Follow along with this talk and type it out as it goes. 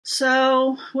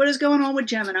So, what is going on with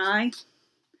Gemini?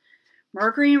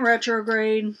 Mercury in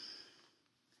retrograde,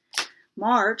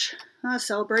 March,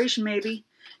 celebration maybe,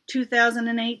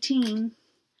 2018.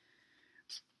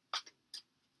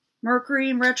 Mercury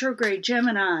in retrograde,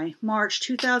 Gemini, March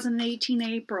 2018,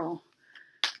 April.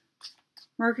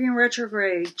 Mercury in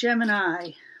retrograde,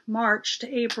 Gemini, March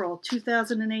to April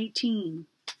 2018.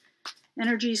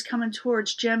 Energies coming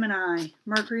towards Gemini,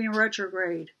 Mercury in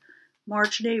retrograde,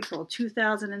 March and April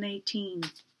 2018.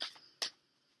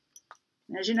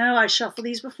 As you know, I shuffle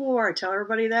these before. I tell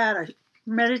everybody that. I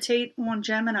meditate on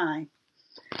Gemini.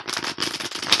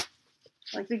 I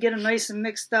like to get them nice and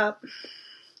mixed up,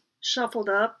 shuffled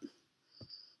up,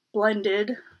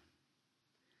 blended.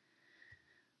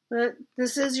 But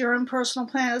this is your own personal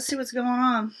plan. Let's see what's going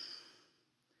on.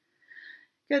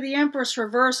 The Empress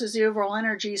reverse is the overall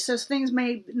energy, so things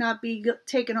may not be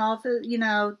taken off,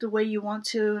 the way you want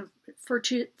to.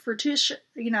 Fruition,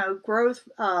 growth,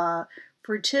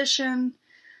 fruition.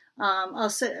 I'll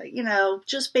say,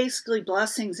 just basically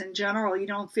blessings in general. You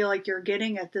don't feel like you're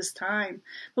getting at this time,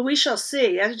 but we shall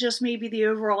see. That just may be the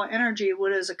overall energy of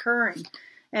what is occurring,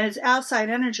 and it's outside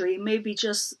energy. It may be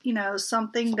just,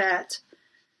 something that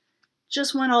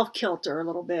just went off kilter a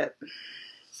little bit.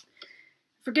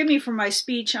 Forgive me for my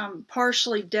speech. I'm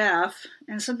partially deaf,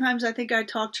 and sometimes I think I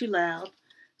talk too loud.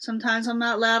 Sometimes I'm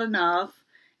not loud enough,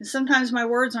 and sometimes my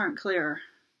words aren't clear.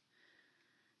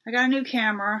 I got a new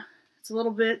camera. It's a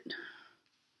little bit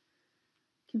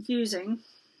confusing.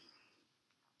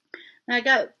 Now I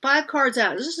got 5 cards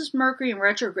out. This is Mercury in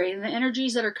retrograde, and the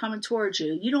energies that are coming towards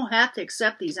you. You don't have to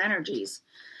accept these energies,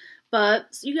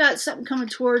 but you got something coming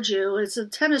towards you. It's a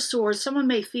Ten of Swords. Someone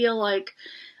may feel like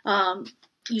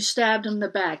you stabbed them in the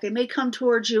back. They may come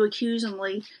towards you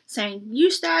accusingly, saying,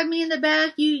 you stabbed me in the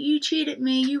back, you cheated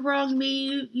me, you wronged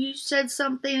me, you said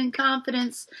something in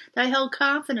confidence that I held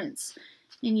confidence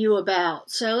in you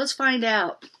about. So let's find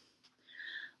out.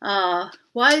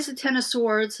 Why is the Ten of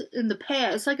Swords in the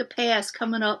past? It's like a past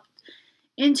coming up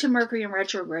into Mercury in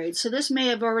retrograde. So this may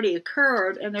have already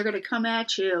occurred, and they're going to come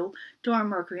at you during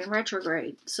Mercury in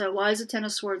retrograde. So why is the Ten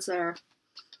of Swords there?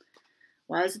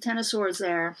 Why is the Ten of Swords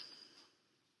there?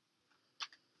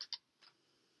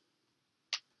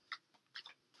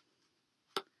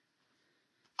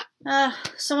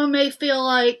 Someone may feel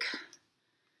like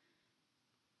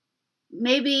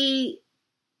maybe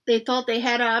they thought they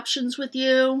had options with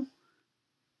you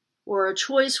or a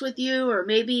choice with you, or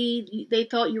maybe they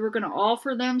thought you were going to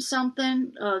offer them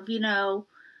something of,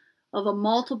 of a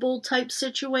multiple type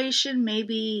situation,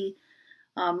 maybe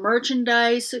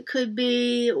merchandise it could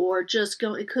be, or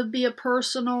it could be a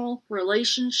personal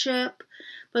relationship,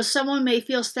 but someone may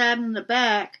feel stabbed in the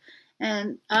back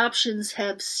and options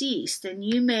have ceased, and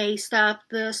you may stop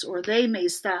this or they may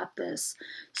stop this.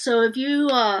 So if you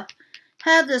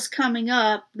have this coming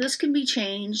up, this can be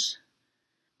changed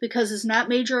because it's not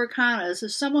major arcana. So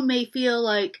someone may feel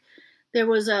like there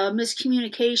was a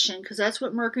miscommunication, because that's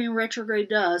what Mercury in retrograde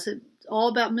does. It's all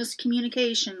about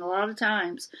miscommunication a lot of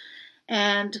times.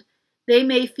 And they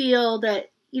may feel that,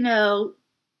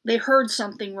 they heard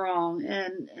something wrong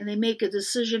and they make a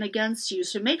decision against you.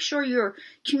 So make sure your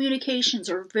communications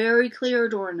are very clear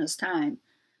during this time.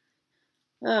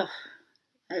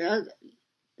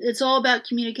 It's all about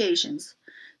communications.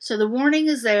 So the warning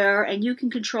is there, and you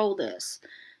can control this.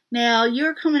 Now,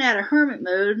 you're coming out of hermit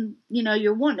mode.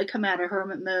 You're wanting to come out of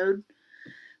hermit mode.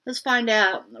 Let's find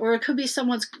out. Or it could be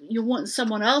you're wanting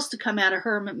someone else to come out of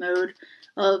hermit mode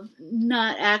of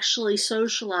not actually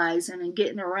socializing and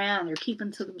getting around or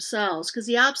keeping to themselves, because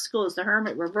the obstacle is the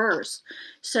Hermit reverse.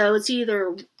 So it's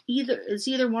either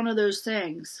one of those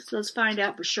things. So let's find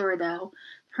out for sure, though.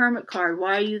 Hermit card.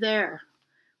 Why are you there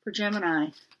for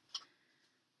Gemini?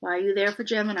 Why are you there for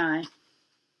Gemini?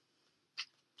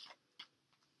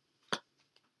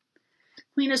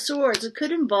 Queen of Swords. It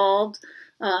could involve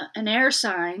an air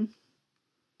sign,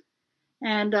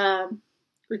 and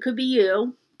it could be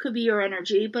you. Could be your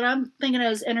energy, but I'm thinking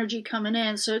as energy coming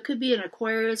in, so it could be an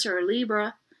Aquarius or a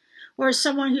Libra, or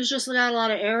someone who's just got a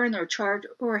lot of air in their chart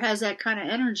or has that kind of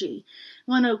energy.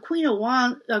 When a Queen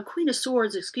of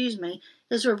Swords,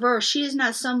 is reversed, she is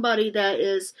not somebody that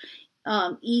is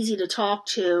easy to talk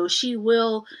to. She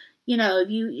will,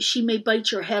 she may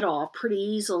bite your head off pretty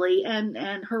easily, and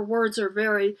her words are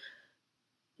very,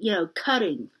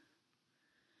 cutting.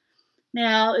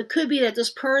 Now, it could be that this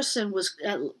person was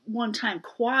at one time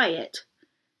quiet,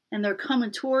 and they're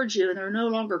coming towards you, and they're no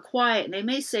longer quiet, and they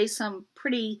may say some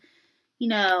pretty,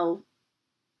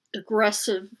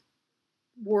 aggressive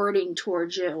wording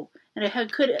towards you, and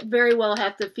it could very well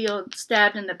have to feel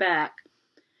stabbed in the back.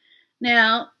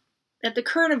 Now, at the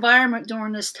current environment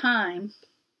during this time,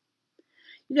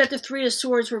 you got the Three of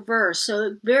Swords reversed. So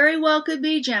it very well could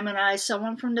be, Gemini,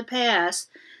 someone from the past,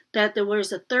 that there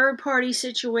was a third-party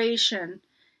situation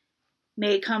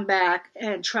may come back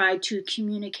and try to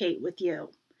communicate with you.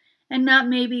 And not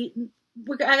maybe,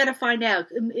 I got to find out.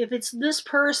 If it's this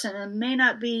person, it may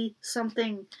not be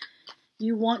something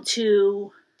you want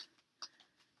to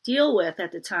deal with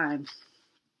at the time.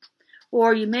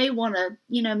 Or you may want to,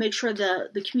 make sure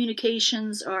the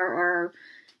communications are,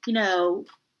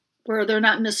 where they're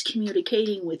not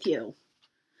miscommunicating with you.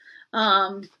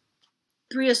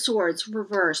 Three of Swords,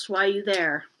 reversed. Why are you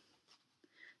there?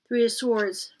 Three of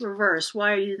Swords, reversed.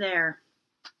 Why are you there?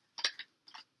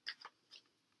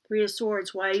 Three of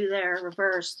Swords, why are you there?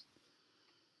 Reversed.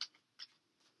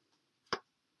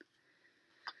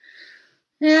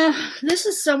 Yeah, this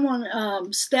is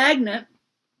someone stagnant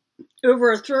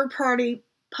over a third party,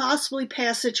 possibly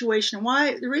past situation.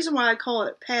 The reason why I call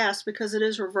it past, because it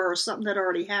is reversed, something that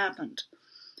already happened.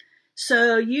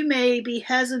 So you may be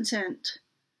hesitant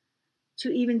to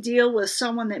even deal with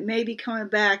someone that may be coming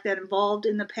back that involved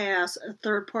in the past a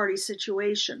third party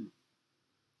situation.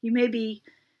 You may be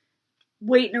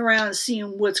waiting around and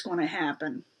seeing what's going to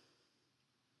happen.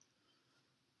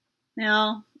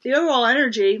 Now, the overall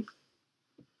energy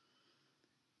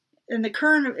in the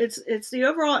current, it's the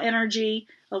overall energy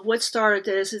of what started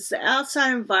this. It's the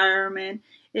outside environment.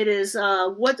 It is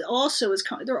what also is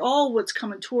coming. They're all what's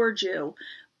coming towards you,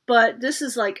 but this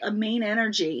is like a main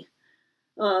energy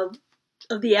of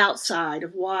the outside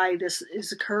of why this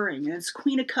is occurring. And it's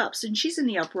Queen of Cups, and she's in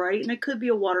the upright, and it could be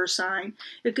a water sign.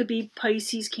 It could be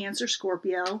Pisces, Cancer,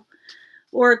 Scorpio,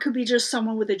 or it could be just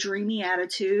someone with a dreamy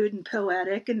attitude and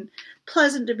poetic and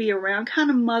pleasant to be around, kind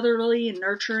of motherly and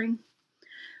nurturing.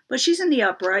 But she's in the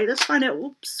upright. Let's find out,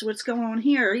 what's going on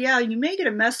here. Yeah, you may get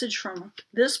a message from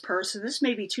this person. This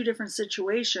may be two different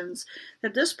situations.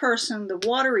 That this person, the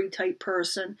watery type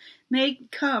person, may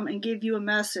come and give you a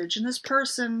message. And this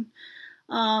person,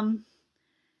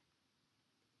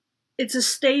 it's a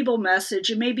stable message.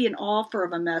 It may be an offer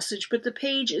of a message, but the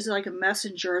page is like a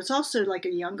messenger. It's also like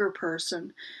a younger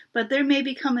person. But they may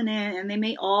be coming in and they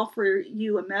may offer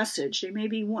you a message. They may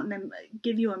be wanting to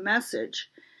give you a message.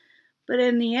 But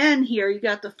in the end here, you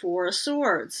got the Four of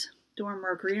Swords during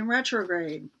Mercury in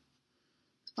retrograde.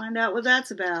 Let's find out what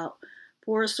that's about.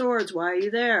 Four of Swords, why are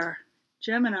you there?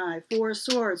 Gemini, Four of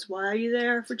Swords, why are you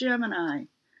there for Gemini?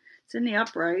 It's in the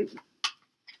upright.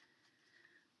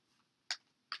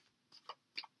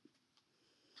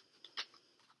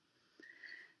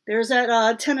 There's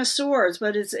that Ten of Swords,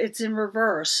 but it's in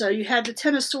reverse. So you had the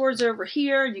Ten of Swords over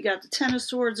here, you got the Ten of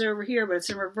Swords over here, but it's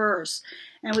in reverse.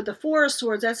 And with the Four of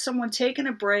Swords, that's someone taking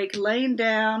a break, laying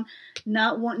down,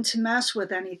 not wanting to mess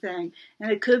with anything.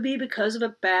 And it could be because of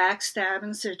a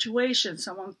backstabbing situation,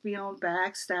 someone feeling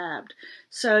backstabbed.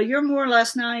 So you're more or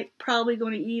less not probably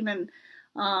going to even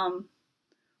want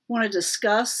to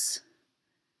discuss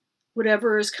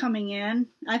whatever is coming in.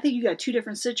 I think you got two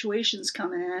different situations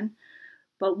coming in.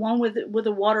 But one with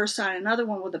a water sign, another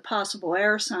one with a possible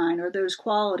air sign, or those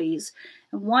qualities.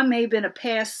 And one may have been a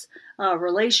past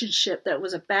relationship that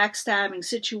was a backstabbing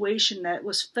situation that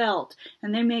was felt,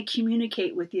 and they may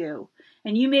communicate with you.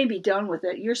 And you may be done with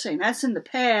it. You're saying, that's in the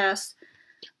past.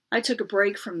 I took a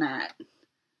break from that.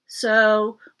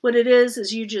 So what it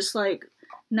is you just like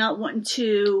not wanting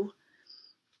to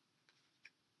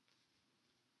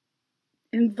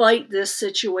invite this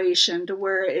situation to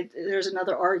where there's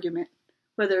another argument.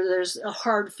 Whether there's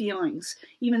hard feelings,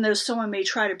 even though someone may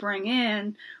try to bring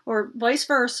in, or vice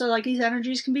versa, like these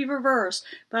energies can be reversed.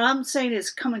 But I'm saying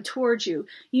it's coming towards you.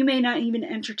 You may not even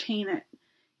entertain it.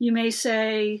 You may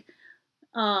say,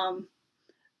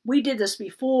 we did this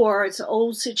before, it's an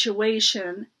old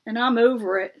situation, and I'm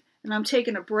over it, and I'm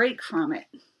taking a break from it.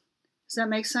 Does that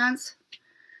make sense?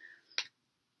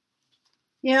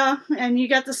 Yeah, and you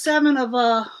got the Seven of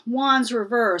Wands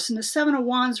reverse. And the Seven of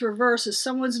Wands reverse is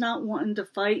someone's not wanting to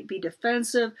fight, be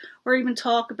defensive, or even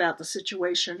talk about the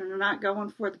situation, and they're not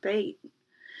going for the bait.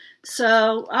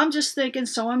 So I'm just thinking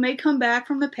someone may come back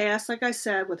from the past, like I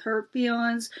said, with hurt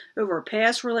feelings over a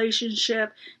past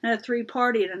relationship and a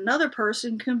three-party. And another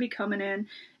person can be coming in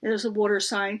as a water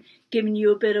sign, giving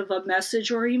you a bit of a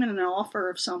message or even an offer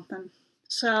of something.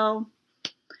 So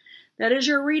that is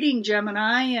your reading,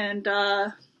 Gemini, and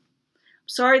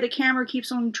sorry the camera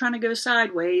keeps on trying to go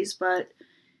sideways, but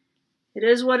it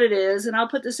is what it is, and I'll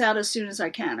put this out as soon as I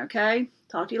can, okay?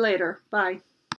 Talk to you later. Bye.